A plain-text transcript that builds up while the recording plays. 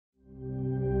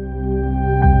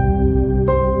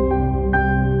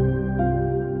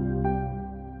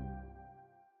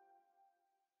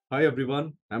Hi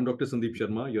everyone, I'm Dr. Sandeep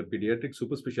Sharma, your pediatric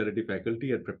super specialty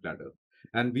faculty at PrepLadder.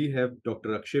 And we have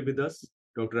Dr. Akshay with us.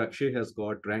 Dr. Akshay has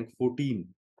got rank 14,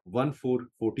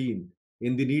 14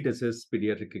 in the NEET SS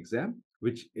pediatric exam,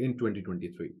 which in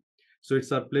 2023. So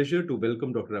it's our pleasure to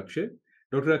welcome Dr. Akshay.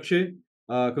 Dr. Akshay,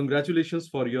 congratulations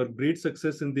for your great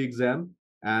success in the exam,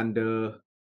 and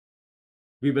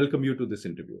we welcome you to this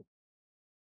interview.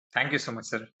 Thank you so much,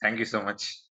 sir. Thank you so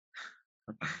much.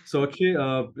 So Akshay,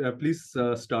 please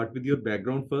start with your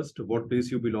background first. What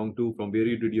place you belong to, from where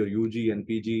you did your UG and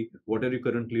PG, what are you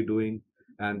currently doing,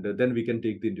 and then we can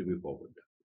take the interview forward.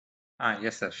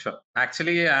 Yes, sir. Sure.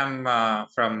 Actually, I'm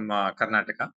from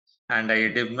Karnataka, and I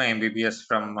did my MBBS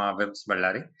from WIMS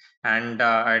Ballari, and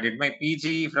I did my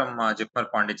PG from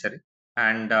Jipmer Pondicherry,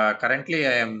 and currently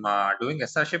I am doing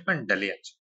SRship in Delhi.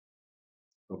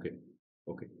 Okay,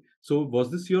 okay. So was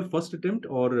this your first attempt,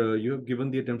 or you have given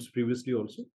the attempts previously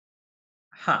also?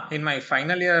 In my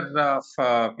final year of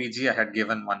PG, I had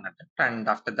given one attempt, and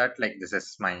after that, like this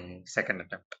is my second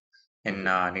attempt in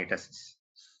Okay, NEET SS.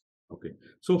 okay.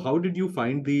 So how did you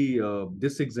find the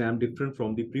this exam different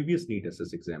from the previous NEET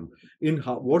SS exam? In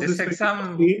what This respect it was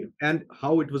exam same and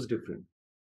how it was different?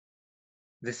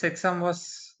 This exam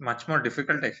was much more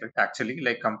difficult, I felt, actually,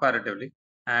 like comparatively.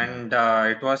 Mhm. And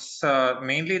it was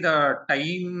mainly the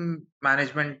time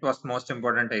management was most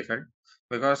important, I felt,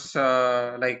 because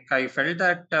like I felt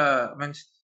that means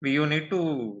you need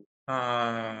to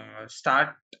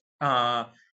start uh,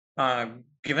 uh,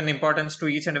 given importance to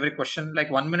each and every question.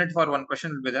 Like 1 minute for one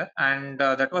question will be there, and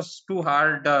that was too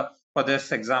hard for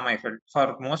this exam. I felt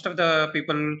for most of the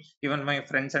people, even my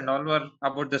friends and all, were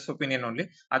about this opinion only.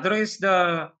 Otherwise,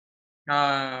 the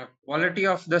quality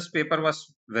of this paper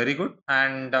was very good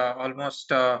and almost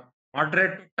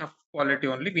moderate tough quality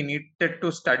only. We needed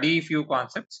to study few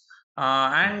concepts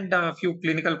and a few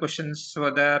clinical questions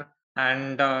were there,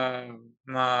 and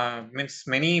means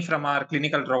many from our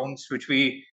clinical rounds which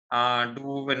we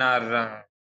do in our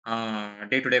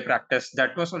day-to-day practice.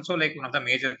 That was also like one of the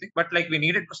major things. But like we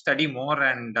needed to study more,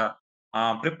 and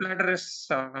PrepLadder is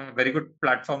a very good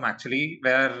platform actually,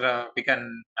 where we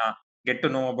can get to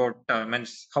know about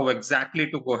means how exactly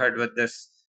to go ahead with this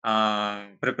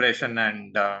preparation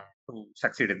and to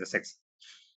succeed in the exam.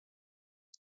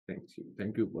 Thank you.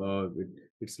 Thank you.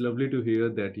 It's lovely to hear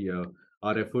that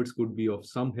our efforts could be of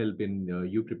some help in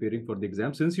you preparing for the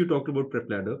exam. Since you talked about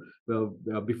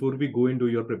PrepLadder, before we go into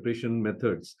your preparation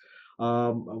methods,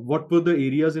 what were the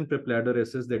areas in PrepLadder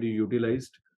SS that you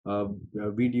utilized?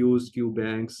 Videos, Q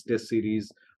banks, test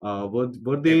series.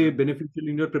 Were they Ev- beneficial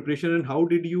in your preparation, and how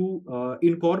did you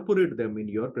incorporate them in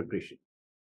your preparation?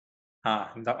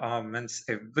 the means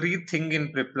everything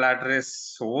in PrepLadder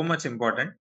is so much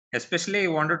important. Especially, I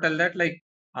want to tell that like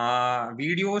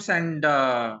videos and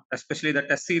especially the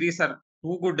test series are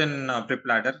too good in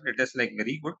PrepLadder. It is like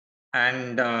very good,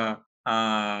 and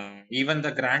even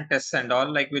the grant tests and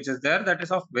all like which is there, that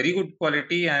is of very good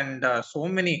quality, and so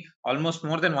many, almost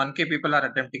more than 1K people are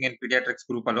attempting in pediatrics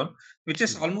group alone, which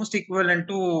is Hmm. almost equivalent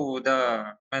to the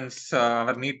means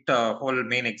our NEET whole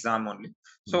main exam only.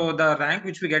 Hmm. So the rank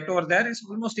which we get over there is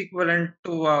almost equivalent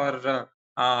to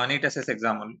our NEET SS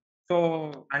exam only.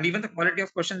 So, and even the quality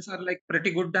of questions are like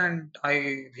pretty good, and I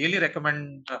really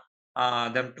recommend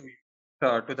them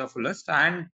to the fullest.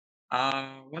 And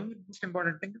one most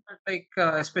important thing is that, like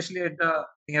especially at the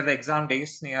near the exam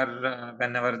days, near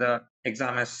whenever the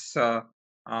exam is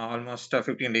almost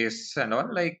 15 days and all,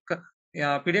 like the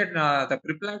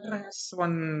PrepLadder has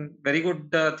one very good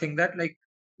thing that like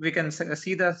we can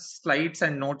see the slides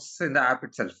and notes in the app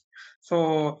itself.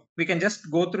 So we can just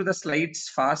go through the slides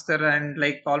faster, and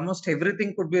like almost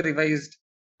everything could be revised.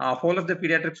 Whole of the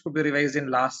pediatrics could be revised in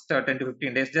last 10 to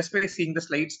 15 days just by seeing the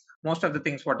slides. Most of the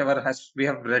things, whatever has we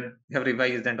have read, have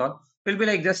revised and all, will be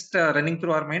like just running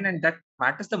through our mind, and that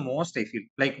matters the most. I feel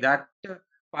like that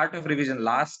part of revision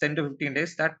last 10 to 15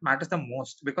 days, that matters the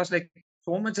most, because like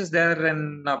so much is there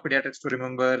in pediatrics to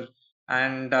remember,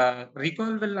 and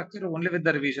recall will occur only with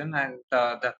the revision, and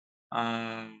the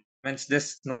means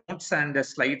this notes and the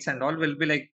slides and all will be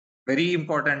like very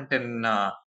important in uh,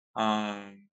 uh,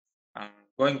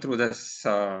 going through this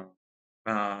uh,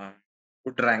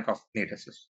 good rank of NEET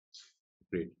SS.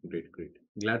 Great, great, great.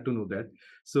 Glad to know that.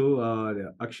 So,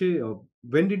 Akshay,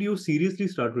 when did you seriously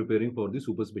start preparing for the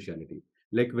super specialty?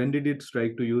 Like, when did it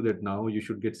strike to you that now you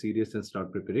should get serious and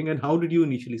start preparing? And how did you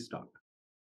initially start?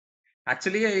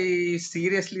 Actually, I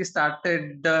seriously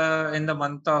started in the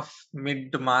month of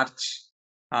mid March,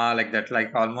 like that,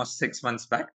 like almost 6 months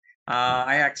back.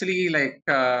 I actually like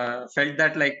felt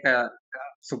that like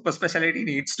super specialty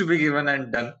needs to be given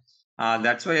and done.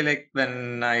 That's why, like,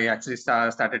 when I actually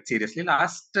started seriously,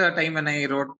 last time when I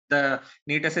wrote the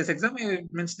NEET SS exam, I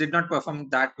means did not perform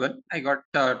that well. I got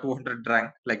 200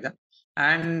 rank like that,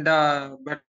 and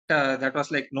but that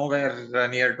was like nowhere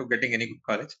near to getting any good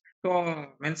college. So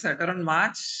means at around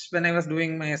March when I was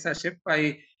doing my SRship,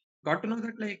 I got to know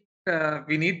that like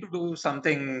we need to do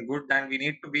something good and we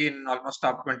need to be in almost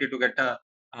top 20 to get a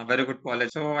very good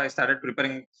college. So I started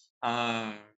preparing.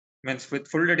 Uh, Means with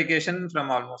full dedication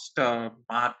from almost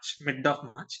March, mid of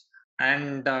March,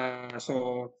 and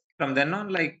so from then on,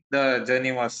 like the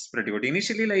journey was pretty good.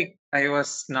 Initially, like I was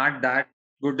not that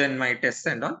good in my tests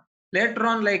and all. Later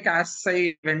on, like as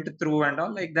I went through and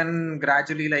all, like then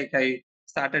gradually, like I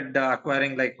started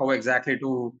acquiring like how exactly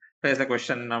to face the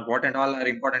question, what and all are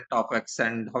important topics,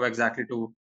 and how exactly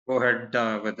to go ahead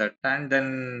with it, and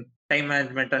then time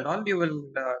management and all you will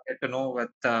get to know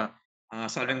with.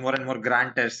 Solving more and more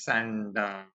grand tests, and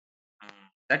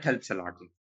that helps a lot.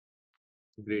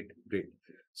 Great, great.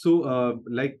 So,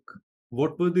 like,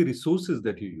 what were the resources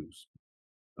that you used?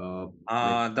 Like,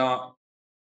 Uh, the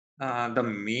the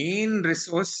main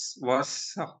resource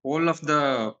was a whole of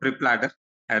the PrepLadder.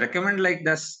 I recommend like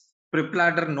this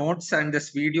PrepLadder notes and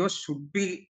this video should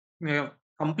be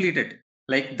completed.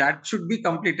 Like that should be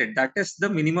completed. That is the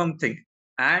minimum thing.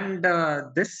 And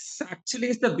this actually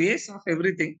is the base of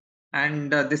everything.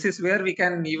 And this is where we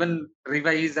can even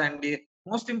revise. And the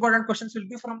most important questions will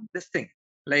be from this thing.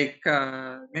 Like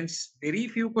means very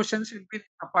few questions will be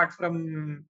apart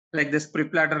from like this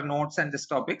PrepLadder notes and this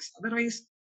topics. Otherwise,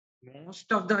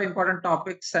 most of the important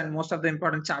topics and most of the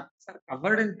important chapters are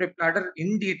covered in PrepLadder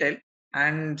in detail.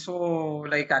 And so,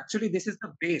 like, actually, this is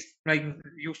the base. Like,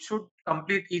 you should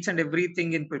complete each and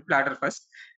everything in PrepLadder first.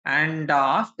 And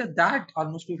after that,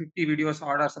 almost 250 videos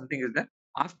odd or something is there.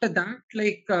 After that,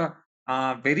 like,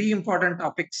 very important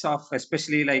topics of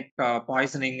especially like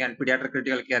poisoning and pediatric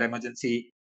critical care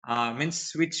emergency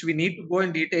means which we need to go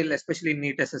in detail, especially in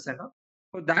NEET SS and all.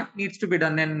 So that needs to be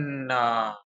done in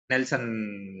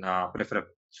Nelson preferable.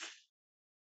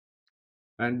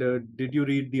 and did you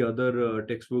read the other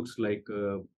textbooks like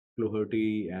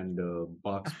Flaherty and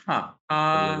Parks I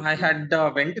Cardiology?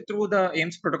 had went through the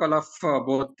AIMS protocol of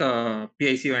both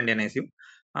PICU and NICU.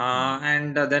 Hmm.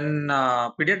 And then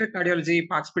pediatric cardiology,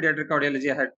 Parks pediatric cardiology,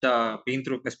 I had been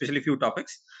through, especially few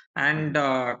topics. And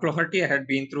Mhm. Cloherty, I had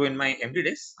been through in my MD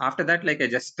days. After that, like I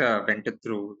just went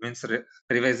through, means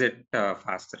revise it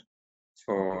faster. Okay.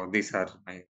 So these are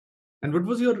my And what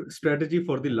was your strategy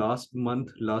for the last month,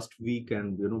 last week,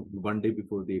 and 1 day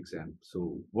before the exam? So,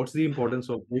 what's the importance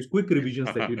of those quick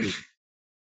revisions that you do?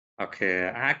 Okay,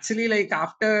 actually, like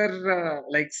after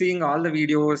like seeing all the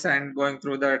videos and going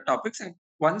through the topics, at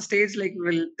one stage, like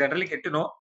we'll generally get to know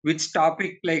which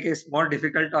topic like is more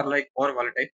difficult or like more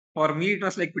volatile. For me, it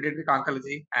was like pediatric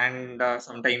oncology and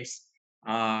sometimes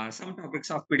some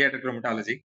topics of pediatric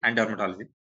rheumatology and dermatology.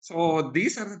 So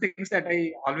these are the things that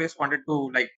I always wanted to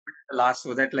like put at the last,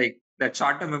 so that like that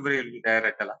short-term memory will be there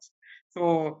at the last. So.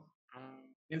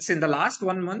 Means in the last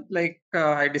 1 month, like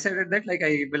I decided that like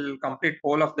I will complete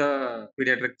whole of the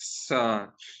pediatrics,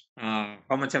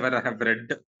 how much ever I have read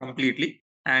completely,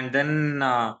 and then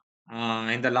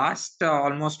in the last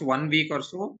almost 1 week or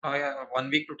so, 1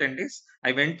 week to 10 days,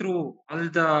 I went through all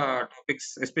the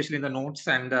topics, especially in the notes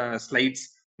and the slides,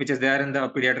 which is there in the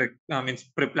pediatric means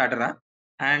PrepLadder app,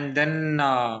 and then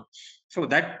so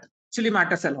that actually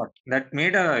matters a lot. That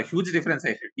made a huge difference.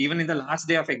 I feel even in the last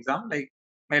day of exam, like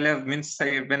means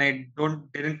when I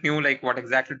didn't knew like what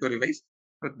exactly to revise.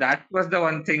 So that was the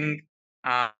one thing,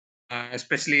 uh,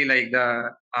 especially like the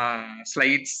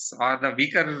slides or the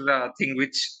weaker thing,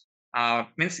 which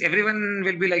means everyone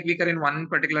will be like weaker in one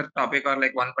particular topic or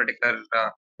like one particular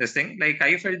this thing. Like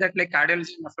I felt that like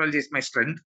cardiology and nephrology is my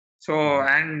strength. So Mhm.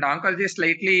 and oncology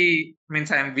slightly means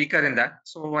I am weaker in that.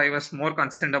 So I was more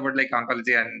concerned about like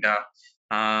oncology and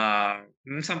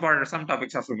some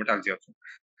topics of rheumatology also.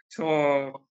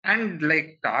 So, and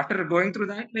like after going through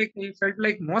that, like I felt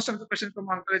like most of the questions from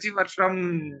oncology were from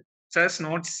sir's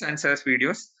notes and sir's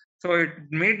videos. So it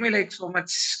made me like so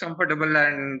much comfortable,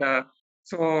 and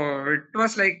so it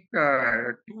was like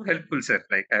too helpful, sir.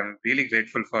 Like I'm really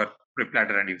grateful for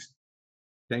PrepLadder and use.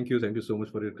 Thank you so much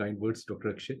for your kind words, Dr.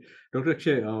 Akshay. Dr.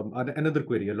 Akshay, another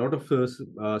query. A lot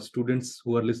of students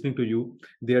who are listening to you,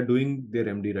 they are doing their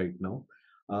MD right now.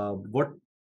 What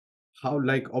how,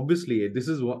 like, obviously this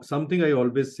is something I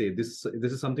always say, this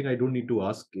is something I don't need to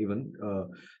ask even,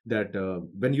 that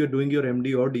when you're doing your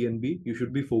MD or DNB, you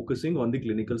should be focusing on the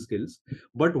clinical skills.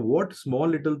 But what small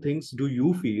little things do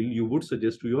you feel you would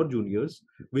suggest to your juniors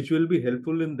which will be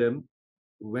helpful in them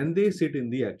when they sit in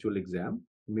the actual exam,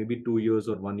 maybe 2 years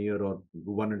or 1 year or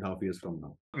 1.5 years from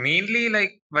now? Mainly,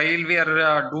 like while we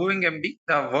are doing MD,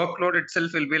 the workload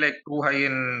itself will be like too high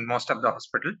in most of the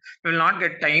hospital. We will not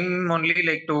get time only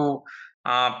like to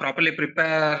properly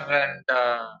prepare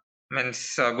and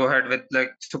go ahead with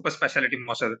like super specialty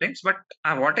most of the times. But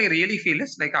what I really feel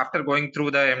is like after going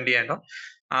through the MD and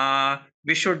all,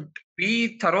 we should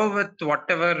be thorough with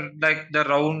whatever like the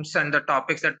rounds and the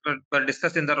topics that were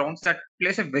discussed in the rounds. That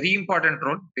plays a very important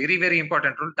role, very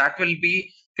important role. That will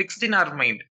be fixed in our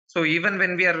mind. So even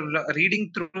when we are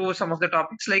reading through some of the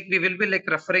topics, like we will be like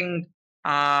referring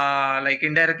like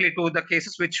indirectly to the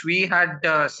cases which we had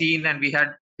seen and we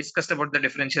had discussed about the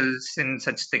differentials in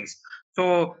such things.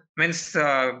 So means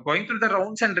going through the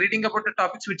rounds and reading about the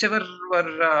topics whichever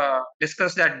were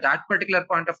discussed at that particular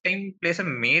point of time plays a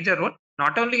major role.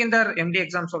 Not only in the MD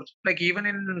exams also, like even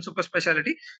in super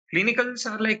specialty, clinicals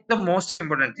are like the most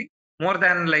important thing, more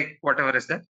than like whatever is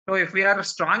there. So if we are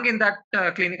strong in that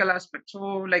clinical aspect, so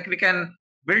like we can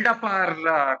build up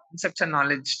our concepts and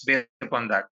knowledge based upon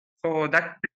that. So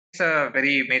that plays a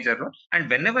very major role. And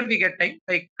whenever we get time,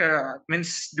 like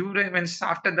means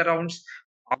after the rounds,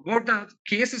 about the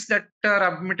cases that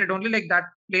are admitted only, like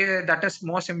that is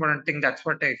most important thing. That's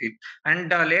what I feel. And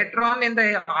later on in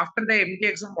the after the MD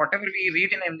exam, whatever we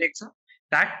read in MD exam,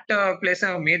 that plays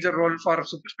a major role for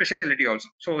super specialty also.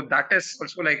 So that is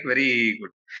also like very good.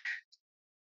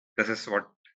 This is what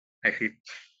I feel.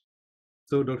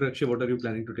 So, Dr. Akshay, what are you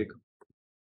planning to take?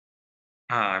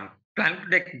 I'm planning to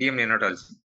take DM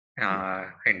neonatology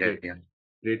in India.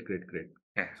 Great.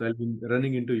 Yeah. So I'll be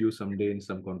running into you someday in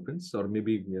some conference, or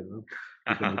maybe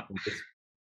we can just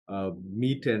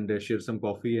meet and share some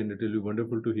coffee, and it will be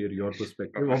wonderful to hear your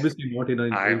perspective. Obviously, not in an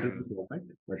interview format,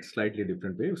 but slightly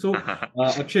different way. So,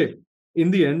 Akshay,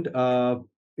 in the end,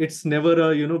 it's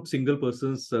never a single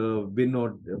person's win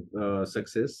or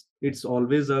success. It's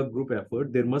always a group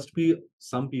effort. There must be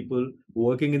some people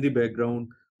working in the background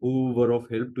who were of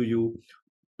help to you.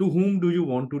 To whom do you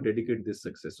want to dedicate this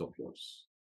success of yours?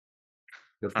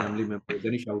 Your family members,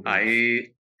 any shout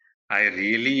outs? I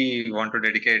really want to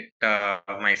dedicate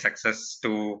my success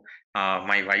to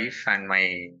my wife and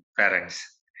my parents.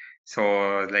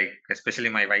 So, like, especially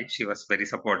my wife, she was very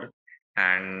supportive,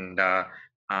 and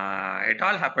it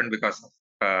all happened because of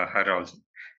her also.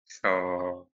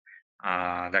 So,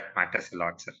 that matters a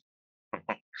lot, sir.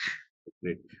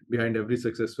 Great. Behind every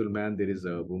successful man, there is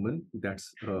a woman.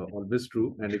 That's always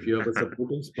true. And if you have a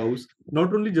supporting spouse,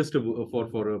 not only just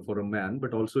for a man,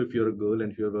 but also if you're a girl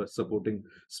and if you have a supporting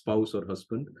spouse or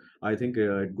husband, I think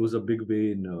it goes a big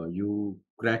way in you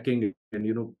cracking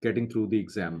and getting through the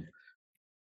exam.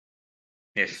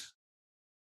 Yes.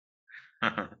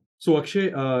 So, Akshay,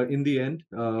 in the end,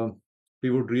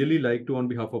 we would really like to, on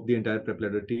behalf of the entire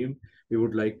PrepLadder team, we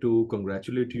would like to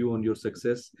congratulate you on your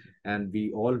success. And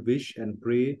we all wish and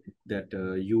pray that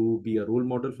you be a role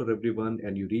model for everyone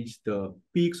and you reach the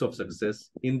peaks of success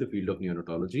in the field of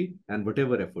neonatology and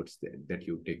whatever efforts that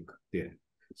you take there.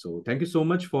 So, thank you so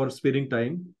much for sparing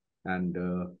time, and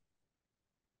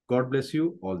God bless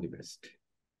you. All the best.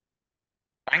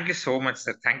 Thank you so much,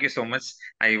 sir. Thank you so much.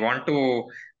 I want to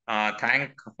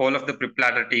thank whole of the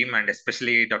PrepLadder team and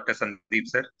especially Dr. Sandeep,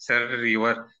 sir. Sir,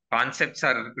 your concepts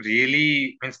are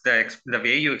really means the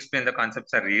way you explain the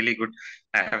concepts are really good.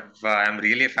 I'm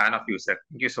really a fan of you, sir.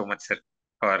 Thank you so much, sir,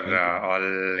 for all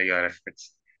your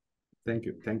efforts. Thank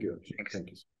you, Akshay. Thank you.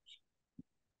 Thank you.